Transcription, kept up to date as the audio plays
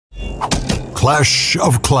Clash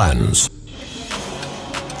of Clans.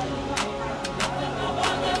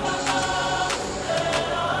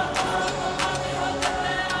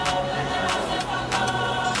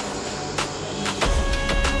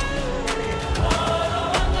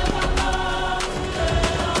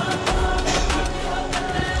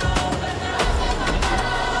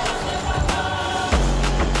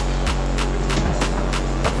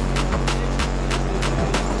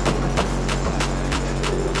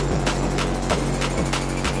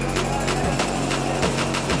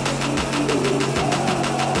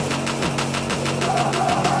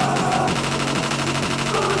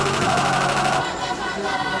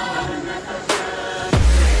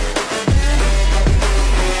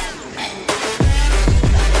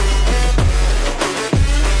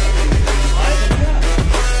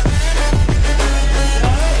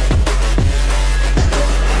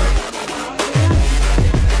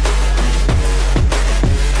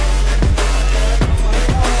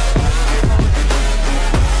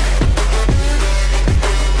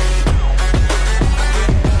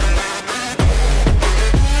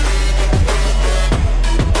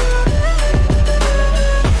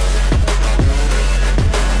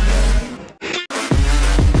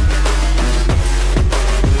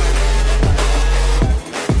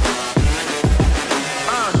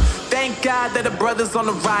 That the brothers on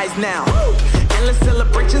the rise now. Endless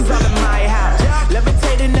celebrations all in my house.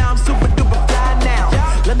 Levitating now, I'm super duper fly now.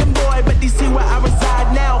 London boy, but DC where I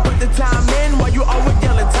reside now. Put the time in while you always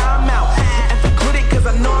yelling time out. And for quit it, cause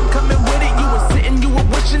I know I'm coming with it. You were sitting, you were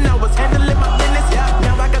wishing I was handling my business.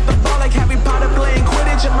 Now I got the ball like Harry Potter playing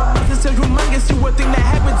Quidditch. And my business is humongous, you would think that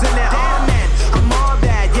happens in there. Damn man, I'm all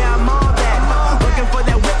that, yeah I'm all that. Looking for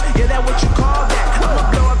that whip, yeah that what you call that. I'ma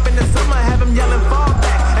blow up in the summer, have him yelling fall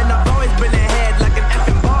back. And I've always been ahead like an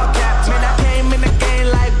effing ball cap. Man, I came in the game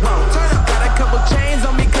like whoa. Got a couple chains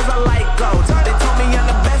on me cause I like gold. They told me I'm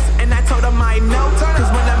the best and I told them I know. Cause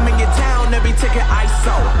when I'm in your town, every ticket I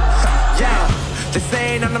sold. Yeah, they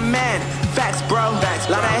saying I'm the man. Facts, bro. Facts,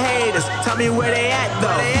 lot of haters. Tell me where they at though.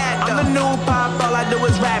 I'm the new pop, all I do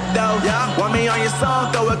is rap though. Want me on your song,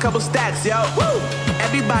 throw a couple stacks, yo. Woo!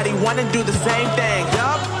 Everybody wanna do the same thing.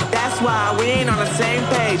 Yup, that's why we ain't on the same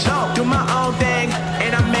page. Do my own thing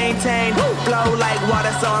and I maintain. Flow like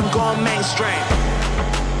water, so I'm going mainstream.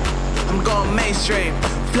 I'm going mainstream.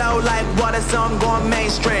 Flow like water, so I'm going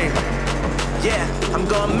mainstream. Yeah, I'm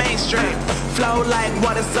going mainstream. Flow like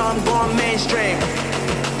water, so I'm going mainstream.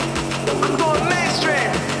 I'm going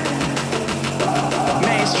mainstream.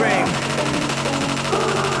 Mainstream.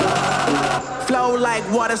 Flow like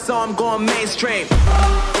water, so I'm going mainstream.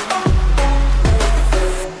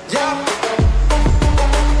 Yeah.